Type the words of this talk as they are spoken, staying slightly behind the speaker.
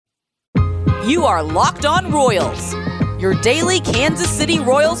You are Locked On Royals, your daily Kansas City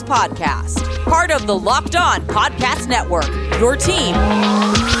Royals podcast. Part of the Locked On Podcast Network, your team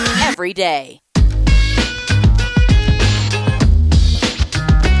every day.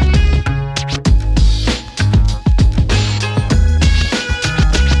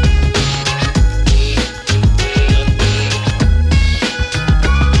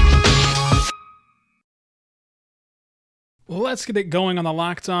 Let's get it going on the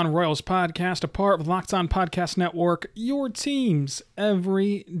Locked On Royals podcast, a part of the Locked On Podcast Network, your teams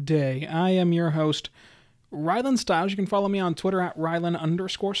every day. I am your host, Rylan Stiles. You can follow me on Twitter at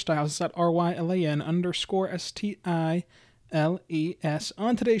Rylan_Stiles. It's at RYLAN_STILES.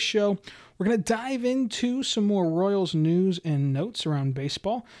 On today's show, we're going to dive into some more Royals news and notes around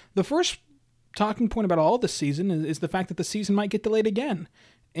baseball. The first talking point about all this season is the fact that the season might get delayed again,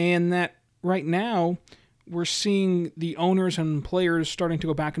 and that right now we're seeing the owners and players starting to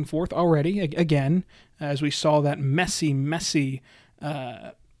go back and forth already, again, as we saw that messy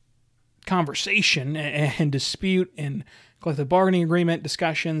conversation and dispute and collective bargaining agreement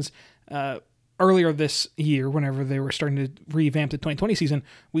discussions earlier this year, whenever they were starting to revamp the 2020 season.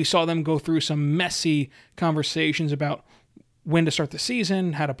 We saw them go through some messy conversations about when to start the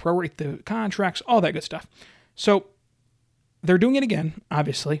season, how to prorate the contracts, all that good stuff. So they're doing it again,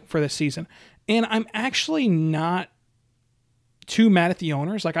 obviously, for this season. And I'm actually not too mad at the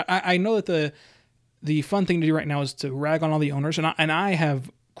owners. Like, I know that the fun thing to do right now is to rag on all the owners, and I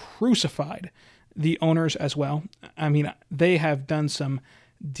have crucified the owners as well. I mean, they have done some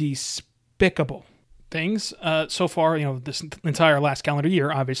despicable things so far, this entire last calendar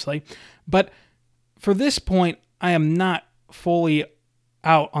year, obviously. But for this point, I am not fully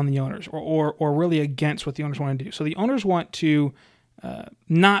out on the owners or really against what the owners want to do. So the owners want to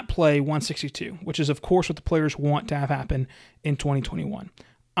not play 162, which is, of course, what the players want to have happen in 2021.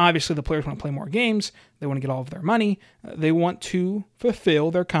 Obviously, the players want to play more games. They want to get all of their money. They want to fulfill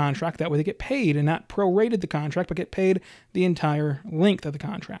their contract. That way they get paid and not prorated the contract, but get paid the entire length of the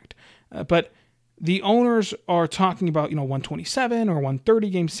contract. But the owners are talking about, 127 or 130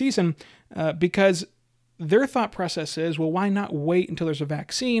 game season because their thought process is, well, why not wait until there's a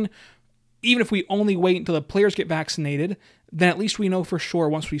vaccine? Even if we only wait until the players get vaccinated, then at least we know for sure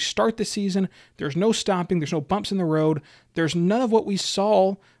once we start the season, there's no stopping, there's no bumps in the road, there's none of what we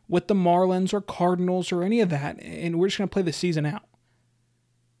saw with the Marlins or Cardinals or any of that, and we're just going to play the season out.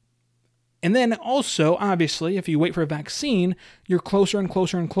 And then also, obviously, if you wait for a vaccine, you're closer and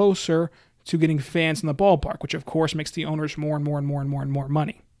closer and closer to getting fans in the ballpark, which of course makes the owners more and more and more and more and more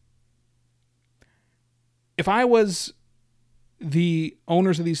money. If I was the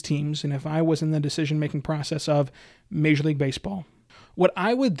owners of these teams, and if I was in the decision-making process of Major League Baseball, what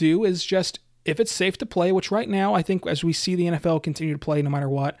I would do is just, if it's safe to play, which right now I think as we see the NFL continue to play no matter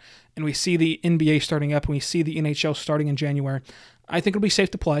what, and we see the NBA starting up, and we see the NHL starting in January, I think it'll be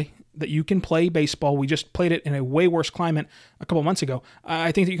safe to play, that you can play baseball. We just played it in a way worse climate a couple months ago.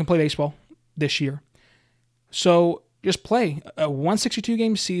 I think that you can play baseball this year. So just play a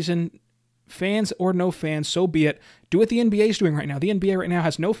 162-game season, fans or no fans, so be it. Do what the NBA is doing right now. The NBA right now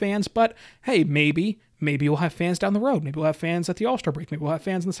has no fans, but hey, maybe we'll have fans down the road. Maybe we'll have fans at the All-Star break. Maybe we'll have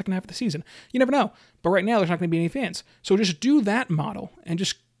fans in the second half of the season. You never know. But right now, there's not going to be any fans. So just do that model and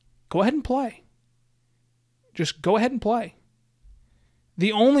just go ahead and play. Just go ahead and play.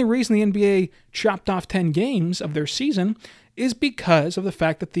 The only reason the NBA chopped off 10 games of their season is because of the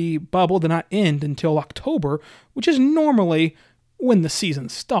fact that the bubble did not end until October, which is normally when the season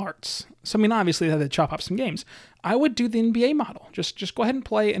starts. So, I mean, obviously they had to chop up some games. I would do the NBA model. Just go ahead and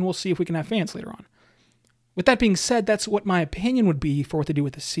play, and we'll see if we can have fans later on. With that being said, that's what my opinion would be for what to do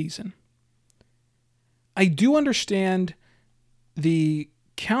with the season. I do understand the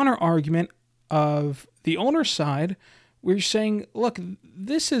counter-argument of the owner's side, where you're saying, look,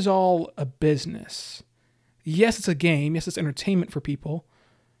 this is all a business. Yes, it's a game. Yes, it's entertainment for people.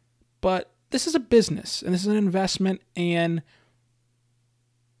 But this is a business, and this is an investment, and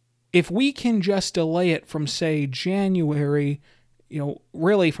if we can just delay it from, say, January,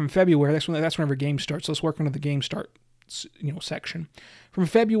 really from February, that's whenever games start. So let's work under the game start, section. From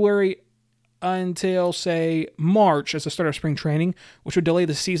February until, say, March as the start of spring training, which would delay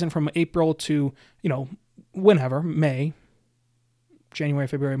the season from April to, whenever, May, January,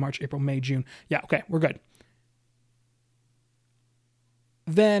 February, March, April, May, June. Yeah, okay, we're good.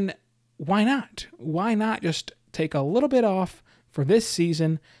 Then why not? Why not just take a little bit off for this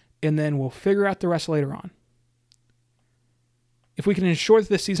season, and then we'll figure out the rest later on? If we can ensure that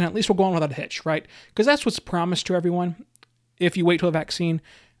this season, at least we'll go on without a hitch, right? Because that's what's promised to everyone if you wait till a vaccine.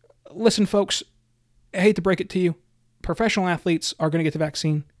 Listen, folks, I hate to break it to you. Professional athletes are going to get the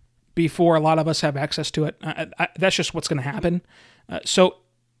vaccine before a lot of us have access to it. That's just what's going to happen. So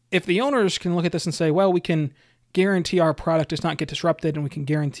if the owners can look at this and say, well, we can guarantee our product does not get disrupted, and we can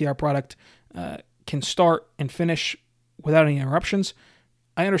guarantee our product can start and finish without any interruptions,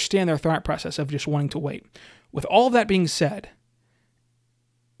 I understand their thought process of just wanting to wait. With all of that being said,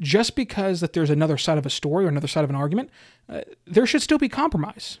 just because that there's another side of a story or another side of an argument, there should still be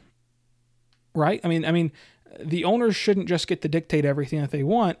compromise, right? I mean, the owners shouldn't just get to dictate everything that they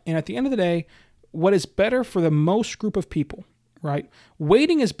want. And at the end of the day, what is better for the most group of people, right?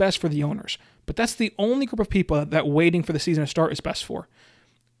 Waiting is best for the owners, but that's the only group of people that waiting for the season to start is best for.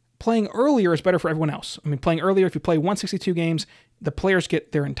 Playing earlier is better for everyone else. I mean, playing earlier, if you play 162 games, the players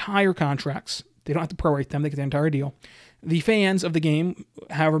get their entire contracts. They don't have to prorate them. They get the entire deal. The fans of the game,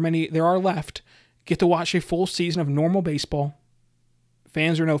 however many there are left, get to watch a full season of normal baseball.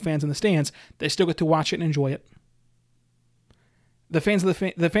 Fans or no fans in the stands, they still get to watch it and enjoy it. The fans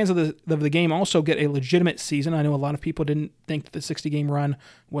of the game also get a legitimate season. I know a lot of people didn't think that the 60-game run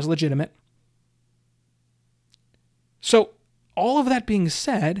was legitimate. So, all of that being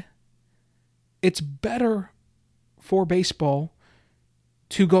said, it's better for baseball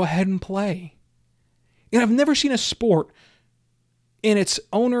to go ahead and play. And I've never seen a sport in its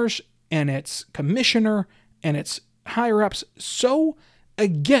owners and its commissioner and its higher-ups so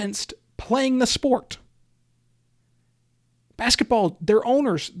against playing the sport. Basketball, their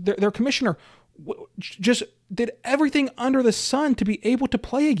owners, their commissioner just did everything under the sun to be able to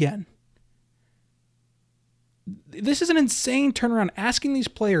play again. This is an insane turnaround, asking these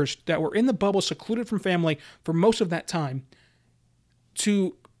players that were in the bubble, secluded from family for most of that time,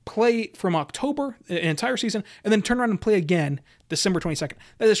 to play from October, an entire season, and then turn around and play again December 22nd.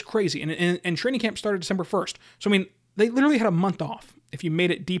 That is crazy. And training camp started December 1st. So, I mean, they literally had a month off if you made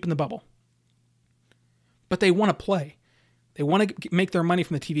it deep in the bubble. But they want to play. They want to make their money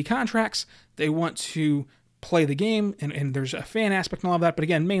from the TV contracts. They want to play the game, and there's a fan aspect and all of that, but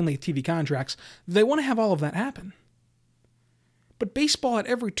again, mainly TV contracts. They want to have all of that happen. But baseball at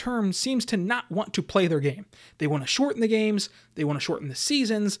every turn seems to not want to play their game. They want to shorten the games. They want to shorten the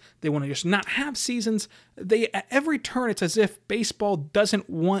seasons. They want to just not have seasons. At every turn, it's as if baseball doesn't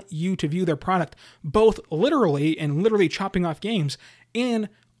want you to view their product, both literally and literally chopping off games, and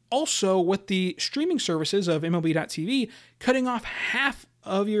also with the streaming services of MLB.tv, cutting off half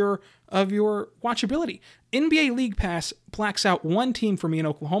of your watchability. NBA League Pass blacks out one team for me in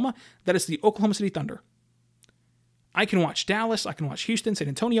Oklahoma. That is the Oklahoma City Thunder. I can watch Dallas, I can watch Houston, San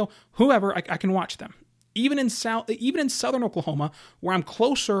Antonio, whoever, I can watch them. Even in southern Oklahoma, where I'm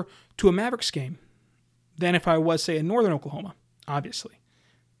closer to a Mavericks game than if I was, say, in northern Oklahoma, obviously.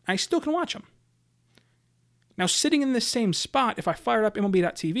 I still can watch them. Now, sitting in this same spot, if I fired up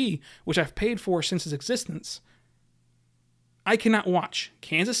MLB.tv, which I've paid for since its existence, I cannot watch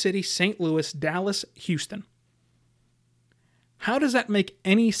Kansas City, St. Louis, Dallas, Houston. How does that make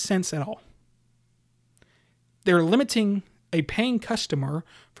any sense at all? They're limiting a paying customer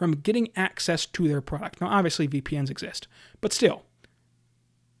from getting access to their product. Now, obviously, VPNs exist, but still,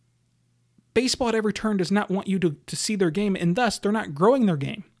 baseball at every turn does not want you to see their game, and thus, they're not growing their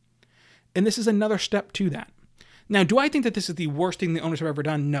game. And this is another step to that. Now, do I think that this is the worst thing the owners have ever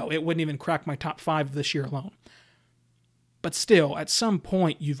done? No, it wouldn't even crack my top 5 of this year alone. But still, at some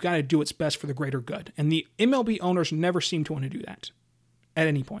point, you've got to do what's best for the greater good. And the MLB owners never seem to want to do that at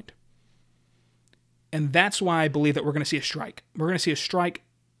any point. And that's why I believe that we're going to see a strike. We're going to see a strike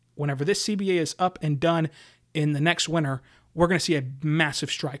whenever this CBA is up and done in the next winter. We're going to see a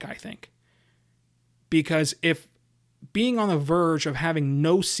massive strike, I think. Because if being on the verge of having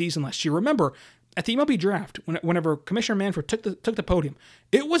no season last year, remember, at the MLB draft, whenever Commissioner Manfred took the podium,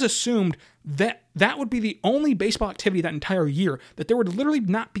 it was assumed that that would be the only baseball activity that entire year, that there would literally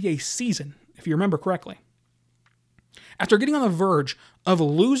not be a season, if you remember correctly. After getting on the verge of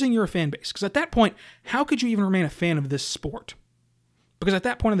losing your fan base, because at that point, how could you even remain a fan of this sport? Because at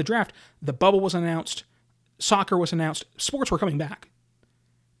that point in the draft, the bubble was announced, soccer was announced, sports were coming back,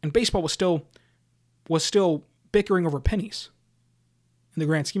 and baseball was still bickering over pennies in the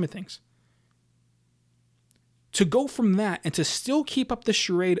grand scheme of things. To go from that and to still keep up the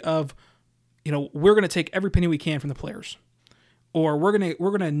charade of, we're going to take every penny we can from the players, or we're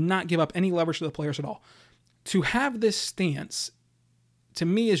going to not give up any leverage to the players at all. To have this stance, to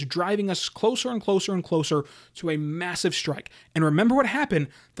me, is driving us closer and closer and closer to a massive strike. And remember what happened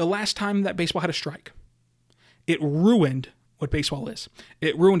the last time that baseball had a strike. It ruined what baseball is.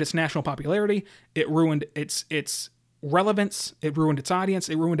 It ruined its national popularity. It ruined its relevance. It ruined its audience.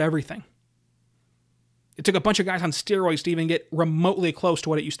 It ruined everything. It took a bunch of guys on steroids to even get remotely close to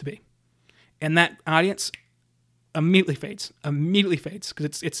what it used to be. And that audience immediately fades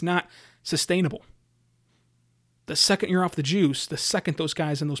because it's not sustainable. The second you're off the juice, the second those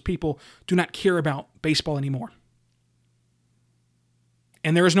guys and those people do not care about baseball anymore.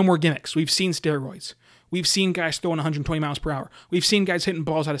 And there is no more gimmicks. We've seen steroids. We've seen guys throwing 120 miles per hour. We've seen guys hitting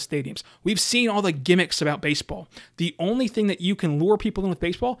balls out of stadiums. We've seen all the gimmicks about baseball. The only thing that you can lure people in with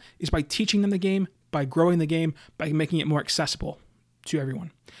baseball is by teaching them the game, by growing the game, by making it more accessible to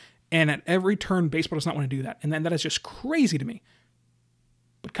everyone. And at every turn, baseball does not want to do that. And then that is just crazy to me.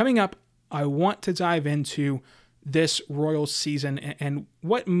 But coming up, I want to dive into this Royals season and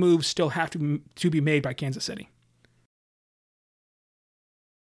what moves still have to be made by Kansas City.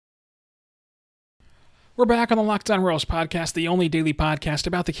 We're back on the Locked On Royals podcast, the only daily podcast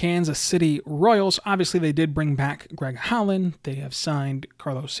about the Kansas City Royals. Obviously, they did bring back Greg Holland. They have signed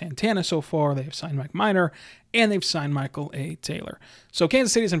Carlos Santana so far. They have signed Mike Minor, and they've signed Michael A. Taylor. So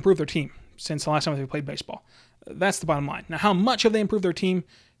Kansas City has improved their team since the last time they played baseball. That's the bottom line. Now, how much have they improved their team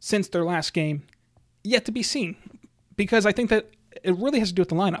since their last game? Yet to be seen, because I think that it really has to do with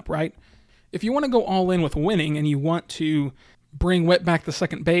the lineup, right? If you want to go all in with winning and you want to bring Witt back to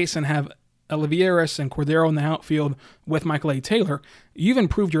second base and have Olivares and Cordero in the outfield with Michael A. Taylor, you've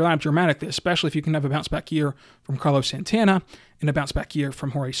improved your lineup dramatically, especially if you can have a bounce-back year from Carlos Santana and a bounce-back year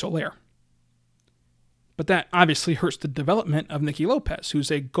from Jorge Soler. But that obviously hurts the development of Nicky Lopez,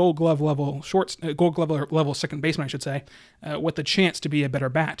 who's a Gold Glove level second baseman, I should say, with the chance to be a better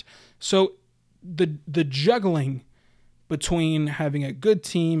bat. So the juggling between having a good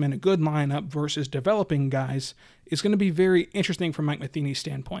team and a good lineup versus developing guys is going to be very interesting from Mike Matheny's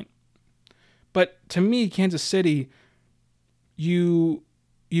standpoint. But to me, Kansas City, you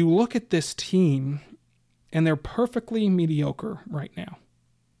look at this team, and they're perfectly mediocre right now.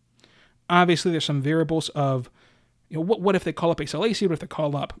 Obviously, there's some variables of, what if they call up Asa Lacy, what if they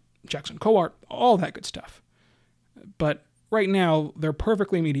call up Jackson Kowart, all that good stuff. But right now, they're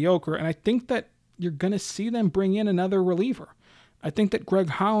perfectly mediocre, and I think that you're going to see them bring in another reliever. I think that Greg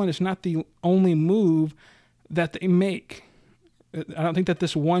Holland is not the only move that they make. I don't think that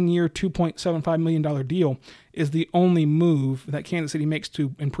this 1 year, $2.75 million deal is the only move that Kansas City makes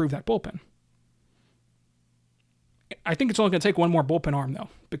to improve that bullpen. I think it's only going to take one more bullpen arm, though,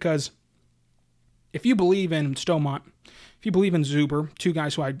 because if you believe in Stomont, if you believe in Zuber, two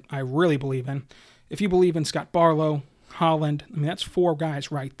guys who I really believe in, if you believe in Scott Barlow, Holland, that's four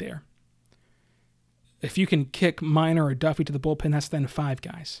guys right there. If you can kick Minor or Duffy to the bullpen, that's then five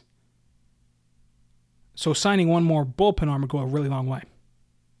guys. So signing one more bullpen arm would go a really long way.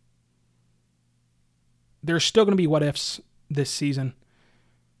 There's still going to be what-ifs this season,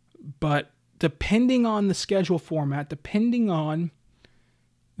 but depending on the schedule format, depending on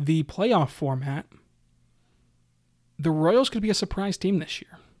the playoff format, the Royals could be a surprise team this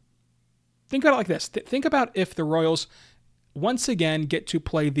year. Think about it like this. Think about if the Royals once again get to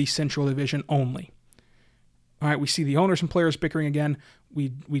play the Central Division only. All right, we see the owners and players bickering again. We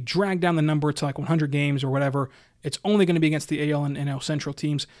drag down the number to like 100 games or whatever. It's only going to be against the AL and NL Central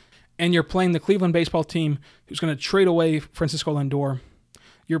teams. And you're playing the Cleveland baseball team who's going to trade away Francisco Lindor.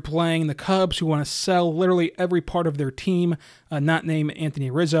 You're playing the Cubs who want to sell literally every part of their team, not name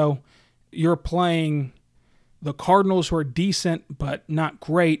Anthony Rizzo. You're playing the Cardinals who are decent but not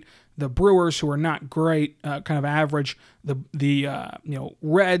great. The Brewers, who are not great, kind of average. The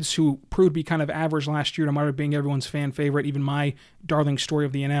Reds, who proved to be kind of average last year, no matter being everyone's fan favorite, even my darling story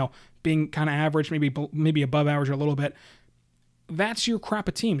of the NL, being kind of average, maybe above average a little bit. That's your crop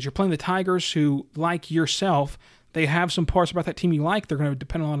of teams. You're playing the Tigers, who, like yourself, they have some parts about that team you like. They're going to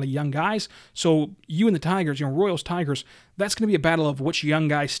depend on a lot of young guys. So you and the Tigers, Royals, Tigers, that's going to be a battle of which young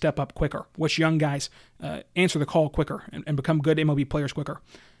guys step up quicker, which young guys answer the call quicker and become good MLB players quicker.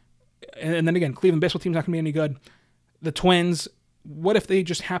 And then again, Cleveland baseball team's not going to be any good. The Twins, what if they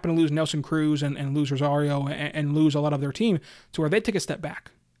just happen to lose Nelson Cruz and lose Rosario and lose a lot of their team to where they take a step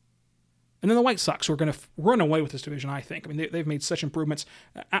back? And then the White Sox, who are going to run away with this division, I think. They've made such improvements.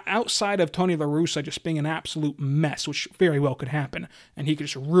 Outside of Tony La Russa just being an absolute mess, which very well could happen, and he could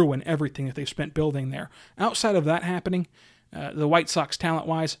just ruin everything that they've spent building there. Outside of that happening, the White Sox,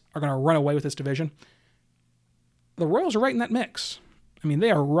 talent-wise, are going to run away with this division. The Royals are right in that mix.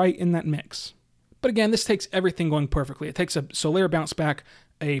 They are right in that mix. But again, this takes everything going perfectly. It takes a Soler bounce back,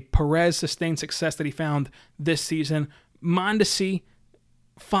 a Perez sustained success that he found this season, Mondesi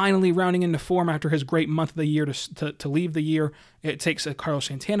finally rounding into form after his great month of the year to leave the year. It takes a Carlos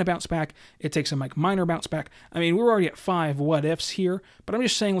Santana bounce back. It takes a Mike Minor bounce back. We're already at 5 what-ifs here, but I'm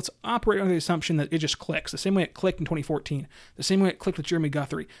just saying let's operate under the assumption that it just clicks. The same way it clicked in 2014. The same way it clicked with Jeremy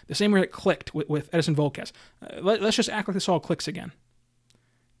Guthrie. The same way it clicked with Edison Volquez. Let's just act like this all clicks again.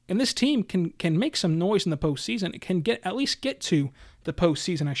 And this team can make some noise in the postseason. It can at least get to the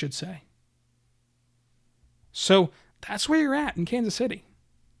postseason, I should say. So that's where you're at in Kansas City.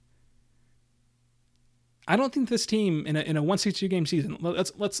 I don't think this team in a 162 game season.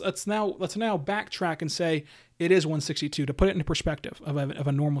 Let's now backtrack and say it is 162 to put it into perspective of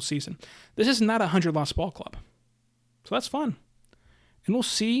a normal season. This is not a 100-loss ball club, so that's fun, and we'll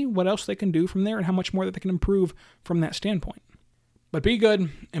see what else they can do from there and how much more that they can improve from that standpoint. But be good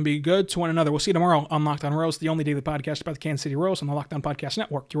and be good to one another. We'll see you tomorrow on Locked On Royals, the only daily podcast about the Kansas City Royals on the Locked On Podcast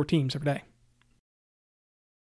Network. Your teams every day.